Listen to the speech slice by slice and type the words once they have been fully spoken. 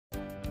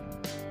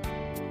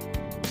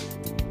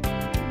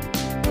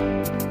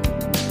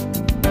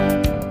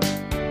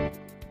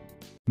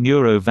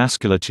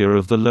Neurovasculature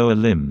of the lower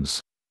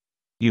limbs.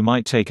 You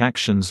might take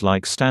actions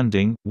like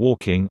standing,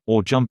 walking,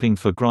 or jumping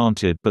for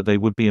granted, but they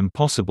would be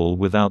impossible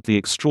without the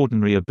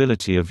extraordinary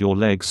ability of your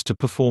legs to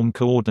perform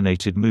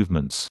coordinated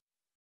movements.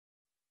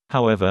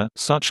 However,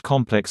 such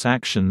complex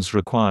actions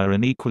require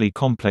an equally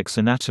complex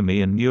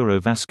anatomy and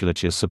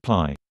neurovasculature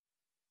supply.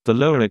 The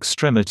lower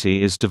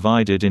extremity is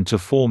divided into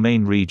four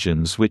main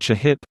regions, which are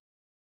hip,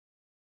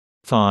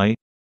 thigh,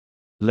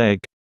 leg,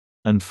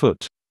 and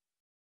foot.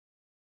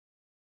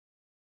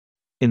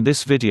 In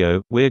this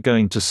video, we're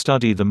going to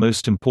study the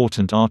most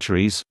important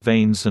arteries,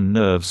 veins and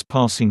nerves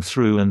passing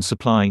through and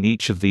supplying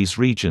each of these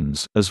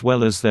regions, as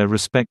well as their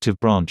respective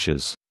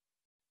branches.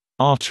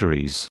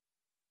 Arteries.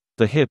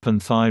 The hip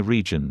and thigh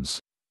regions.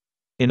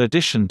 In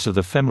addition to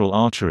the femoral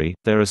artery,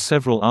 there are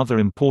several other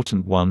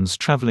important ones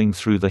traveling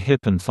through the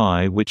hip and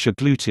thigh, which are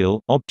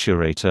gluteal,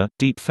 obturator,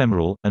 deep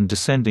femoral, and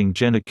descending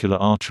genicular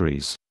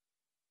arteries.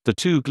 The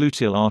two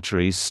gluteal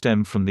arteries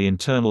stem from the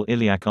internal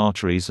iliac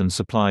arteries and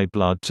supply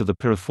blood to the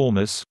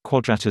piriformis,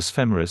 quadratus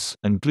femoris,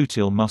 and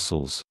gluteal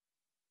muscles.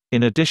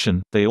 In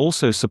addition, they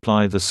also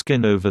supply the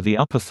skin over the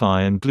upper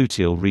thigh and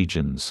gluteal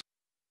regions.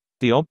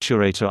 The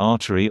obturator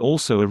artery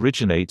also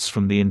originates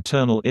from the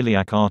internal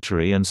iliac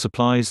artery and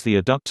supplies the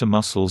adductor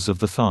muscles of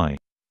the thigh.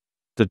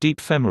 The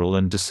deep femoral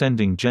and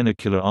descending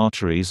genicular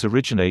arteries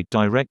originate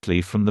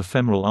directly from the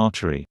femoral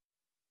artery.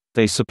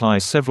 They supply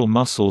several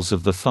muscles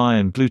of the thigh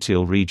and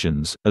gluteal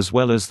regions, as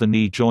well as the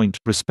knee joint,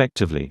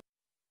 respectively.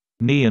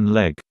 Knee and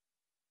leg.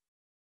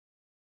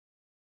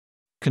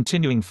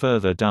 Continuing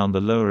further down the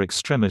lower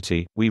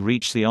extremity, we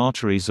reach the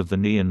arteries of the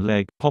knee and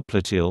leg: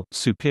 popliteal,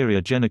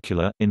 superior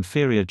genicular,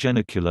 inferior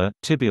genicular,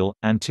 tibial,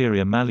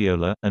 anterior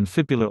malleolar, and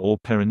fibula or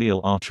peroneal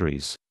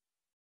arteries.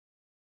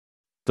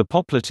 The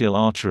popliteal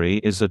artery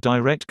is a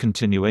direct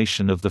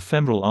continuation of the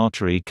femoral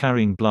artery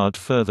carrying blood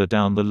further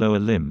down the lower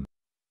limb.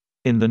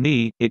 In the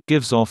knee, it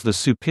gives off the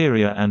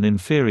superior and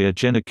inferior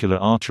genicular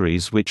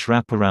arteries, which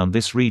wrap around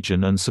this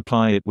region and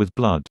supply it with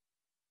blood.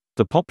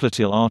 The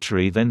popliteal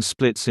artery then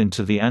splits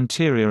into the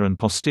anterior and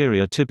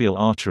posterior tibial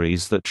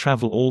arteries that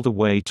travel all the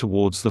way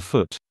towards the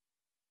foot.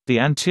 The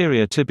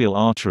anterior tibial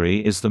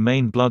artery is the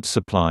main blood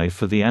supply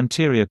for the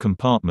anterior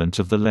compartment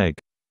of the leg.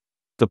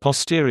 The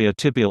posterior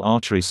tibial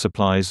artery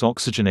supplies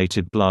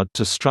oxygenated blood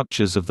to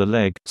structures of the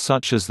leg,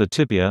 such as the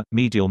tibia,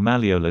 medial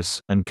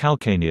malleolus, and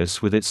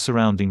calcaneus with its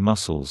surrounding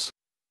muscles.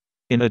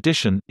 In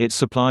addition, it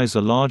supplies a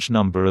large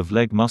number of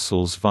leg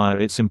muscles via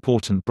its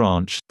important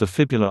branch, the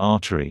fibular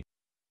artery.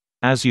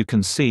 As you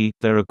can see,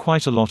 there are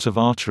quite a lot of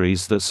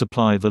arteries that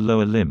supply the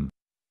lower limb.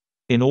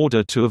 In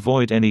order to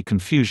avoid any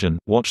confusion,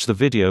 watch the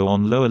video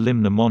on lower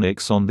limb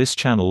mnemonics on this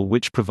channel,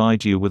 which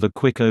provide you with a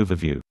quick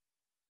overview.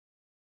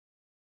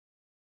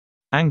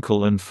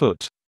 Ankle and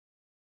foot.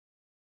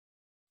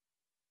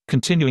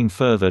 Continuing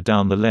further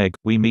down the leg,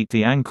 we meet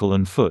the ankle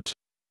and foot.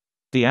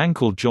 The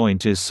ankle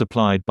joint is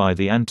supplied by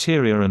the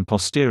anterior and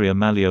posterior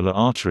malleolar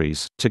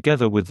arteries,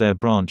 together with their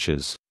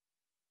branches.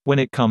 When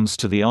it comes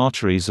to the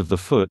arteries of the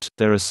foot,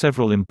 there are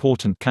several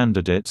important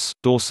candidates: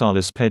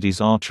 dorsalis pedis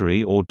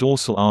artery or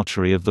dorsal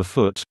artery of the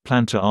foot,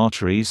 plantar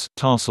arteries,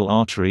 tarsal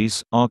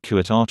arteries,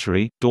 arcuate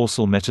artery,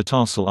 dorsal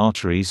metatarsal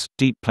arteries,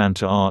 deep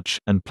plantar arch,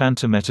 and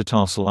plantar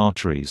metatarsal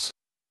arteries.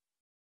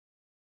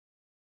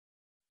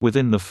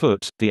 Within the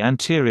foot, the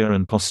anterior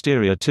and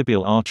posterior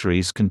tibial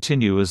arteries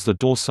continue as the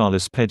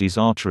dorsalis pedis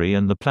artery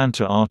and the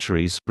plantar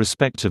arteries,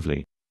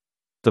 respectively.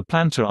 The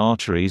plantar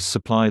arteries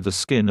supply the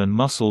skin and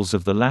muscles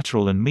of the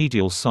lateral and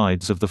medial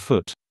sides of the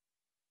foot.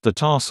 The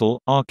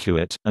tarsal,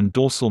 arcuate, and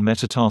dorsal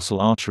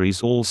metatarsal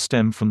arteries all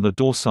stem from the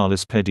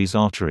dorsalis pedis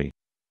artery.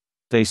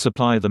 They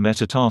supply the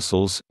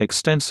metatarsals,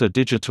 extensor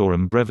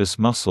digitorum brevis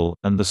muscle,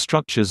 and the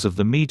structures of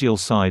the medial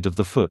side of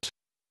the foot.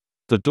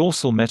 The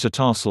dorsal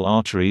metatarsal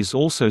arteries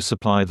also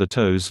supply the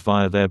toes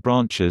via their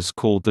branches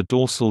called the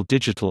dorsal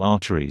digital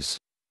arteries.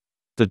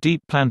 The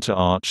deep plantar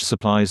arch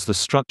supplies the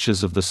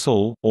structures of the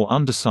sole, or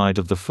underside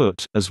of the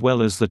foot, as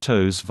well as the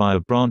toes via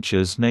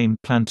branches named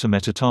plantar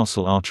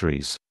metatarsal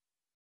arteries.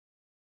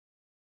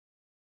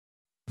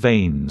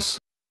 Veins.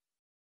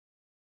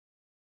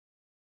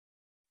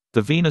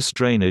 The venous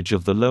drainage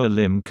of the lower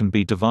limb can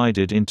be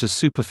divided into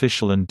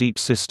superficial and deep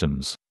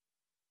systems.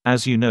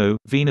 As you know,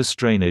 venous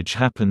drainage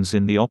happens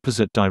in the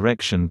opposite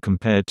direction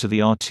compared to the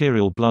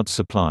arterial blood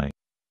supply.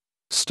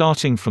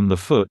 Starting from the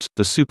foot,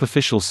 the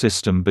superficial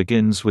system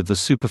begins with the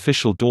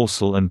superficial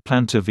dorsal and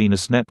plantar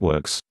venous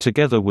networks,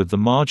 together with the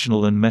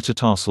marginal and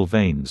metatarsal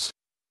veins.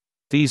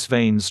 These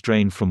veins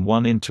drain from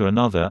one into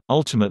another,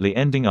 ultimately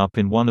ending up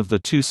in one of the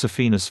two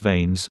saphenous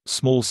veins,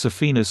 small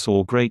saphenous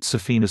or great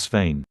saphenous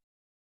vein.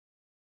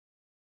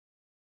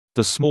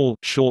 The small,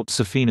 short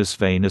saphenous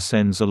vein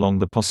ascends along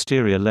the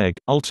posterior leg,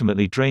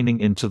 ultimately draining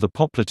into the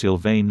popliteal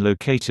vein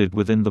located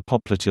within the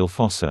popliteal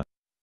fossa.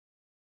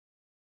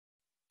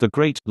 The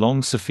great,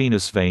 long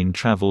saphenous vein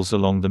travels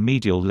along the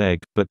medial leg,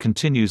 but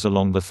continues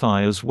along the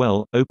thigh as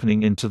well,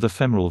 opening into the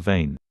femoral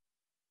vein.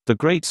 The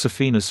great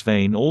saphenous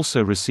vein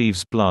also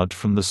receives blood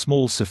from the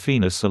small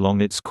saphenous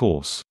along its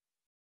course.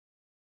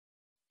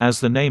 As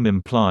the name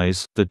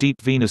implies, the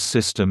deep venous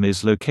system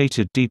is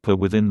located deeper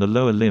within the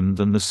lower limb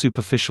than the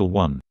superficial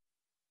one.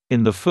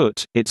 In the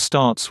foot, it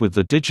starts with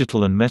the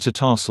digital and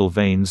metatarsal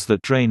veins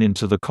that drain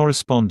into the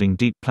corresponding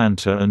deep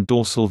plantar and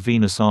dorsal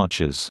venous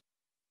arches.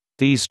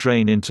 These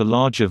drain into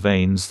larger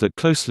veins that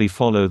closely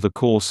follow the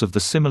course of the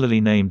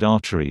similarly named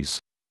arteries.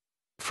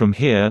 From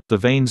here, the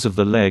veins of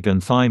the leg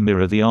and thigh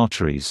mirror the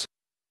arteries.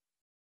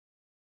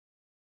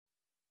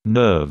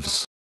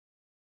 Nerves.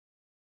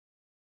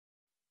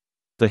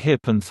 The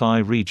hip and thigh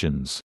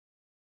regions.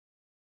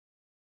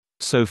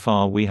 So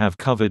far we have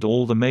covered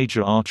all the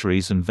major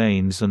arteries and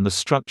veins and the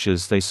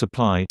structures they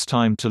supply. It's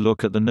time to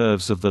look at the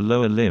nerves of the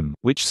lower limb,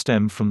 which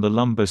stem from the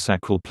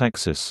lumbosacral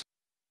plexus.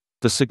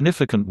 The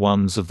significant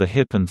ones of the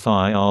hip and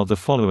thigh are the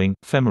following: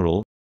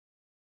 femoral,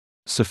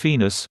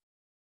 saphenous,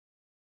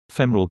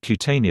 femoral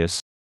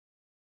cutaneous,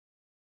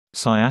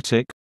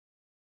 sciatic,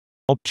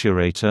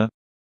 obturator,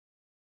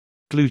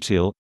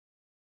 gluteal,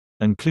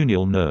 and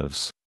cluneal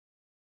nerves.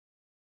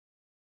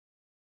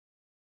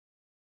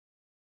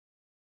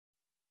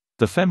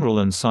 The femoral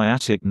and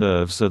sciatic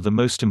nerves are the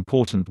most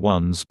important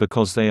ones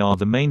because they are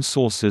the main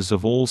sources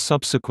of all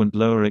subsequent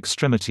lower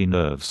extremity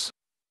nerves.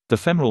 The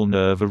femoral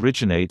nerve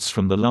originates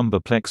from the lumbar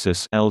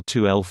plexus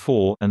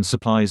L2-L4 and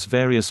supplies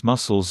various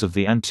muscles of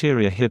the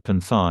anterior hip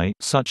and thigh,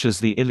 such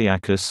as the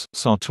iliacus,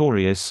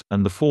 sartorius,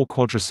 and the four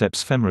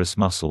quadriceps femoris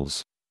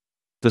muscles.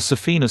 The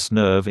saphenous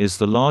nerve is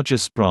the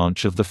largest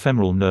branch of the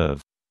femoral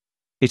nerve.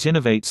 It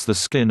innervates the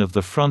skin of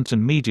the front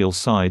and medial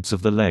sides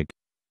of the leg.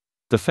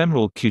 The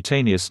femoral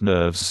cutaneous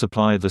nerves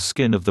supply the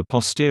skin of the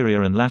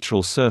posterior and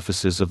lateral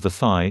surfaces of the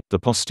thigh, the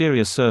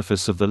posterior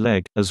surface of the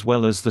leg, as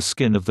well as the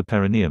skin of the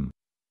perineum.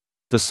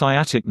 The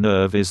sciatic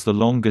nerve is the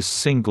longest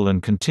single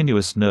and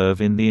continuous nerve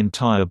in the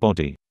entire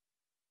body.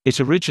 It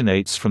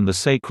originates from the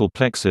sacral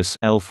plexus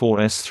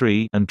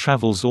L4-S3 and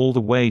travels all the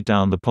way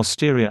down the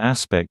posterior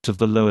aspect of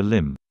the lower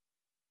limb.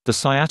 The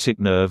sciatic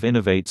nerve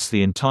innervates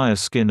the entire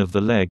skin of the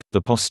leg,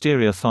 the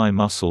posterior thigh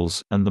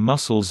muscles, and the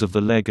muscles of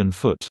the leg and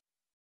foot.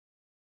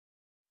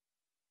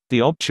 The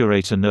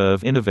obturator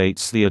nerve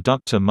innervates the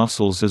adductor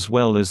muscles as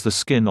well as the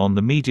skin on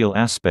the medial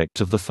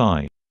aspect of the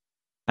thigh.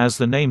 As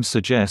the name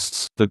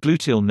suggests, the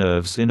gluteal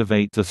nerves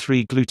innervate the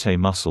three glute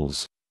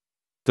muscles.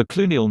 The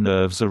cluneal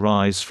nerves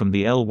arise from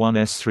the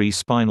L1-S3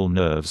 spinal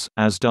nerves,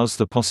 as does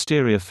the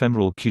posterior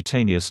femoral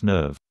cutaneous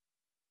nerve.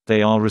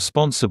 They are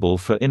responsible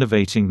for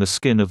innervating the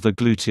skin of the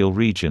gluteal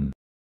region.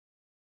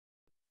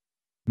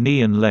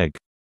 Knee and leg.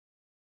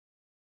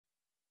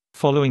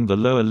 Following the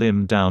lower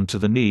limb down to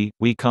the knee,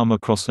 we come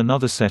across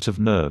another set of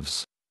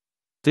nerves.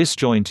 This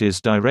joint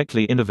is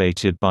directly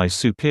innervated by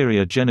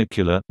superior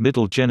genicular,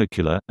 middle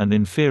genicular, and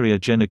inferior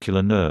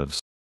genicular nerves.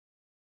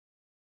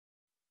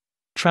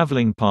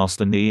 Traveling past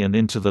the knee and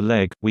into the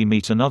leg, we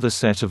meet another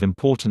set of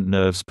important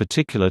nerves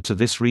particular to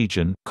this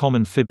region: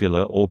 common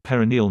fibula or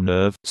peroneal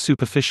nerve,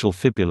 superficial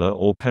fibula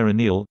or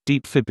peroneal,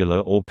 deep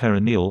fibula or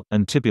peroneal,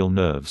 and tibial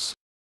nerves.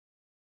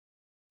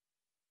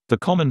 The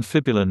common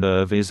fibular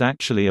nerve is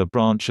actually a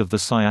branch of the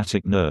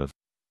sciatic nerve.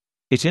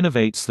 It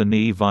innervates the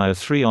knee via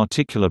three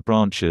articular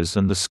branches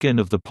and the skin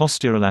of the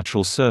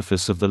posterolateral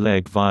surface of the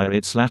leg via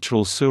its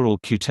lateral sural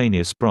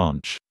cutaneous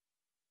branch.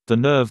 The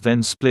nerve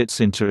then splits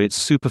into its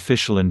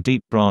superficial and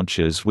deep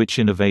branches which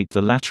innervate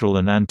the lateral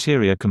and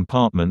anterior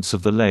compartments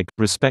of the leg,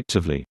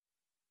 respectively.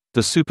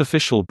 The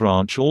superficial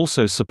branch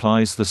also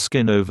supplies the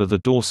skin over the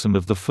dorsum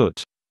of the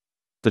foot.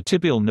 The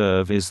tibial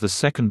nerve is the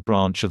second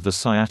branch of the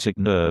sciatic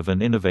nerve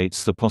and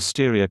innervates the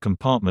posterior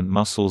compartment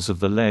muscles of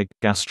the leg: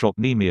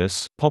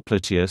 gastrocnemius,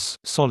 popliteus,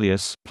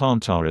 soleus,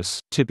 plantaris,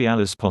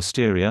 tibialis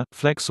posterior,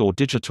 flexor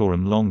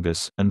digitorum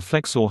longus, and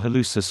flexor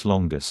hallucis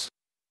longus.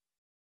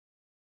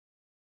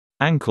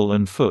 Ankle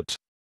and foot.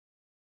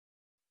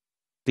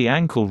 The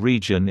ankle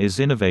region is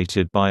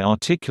innervated by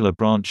articular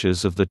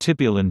branches of the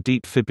tibial and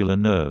deep fibular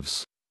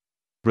nerves.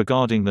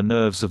 Regarding the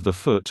nerves of the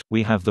foot,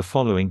 we have the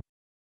following: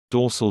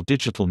 dorsal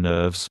digital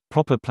nerves,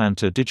 proper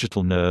plantar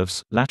digital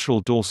nerves,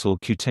 lateral dorsal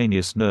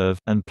cutaneous nerve,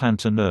 and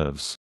plantar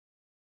nerves.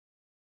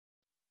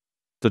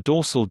 The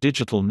dorsal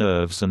digital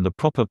nerves and the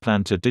proper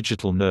plantar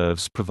digital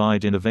nerves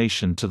provide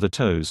innervation to the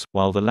toes,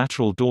 while the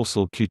lateral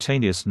dorsal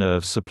cutaneous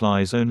nerve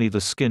supplies only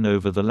the skin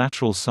over the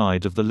lateral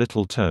side of the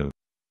little toe.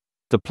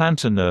 The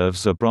plantar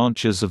nerves are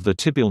branches of the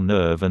tibial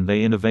nerve and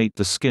they innervate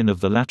the skin of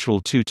the lateral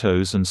two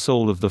toes and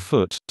sole of the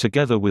foot,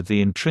 together with the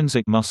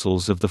intrinsic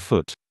muscles of the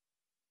foot.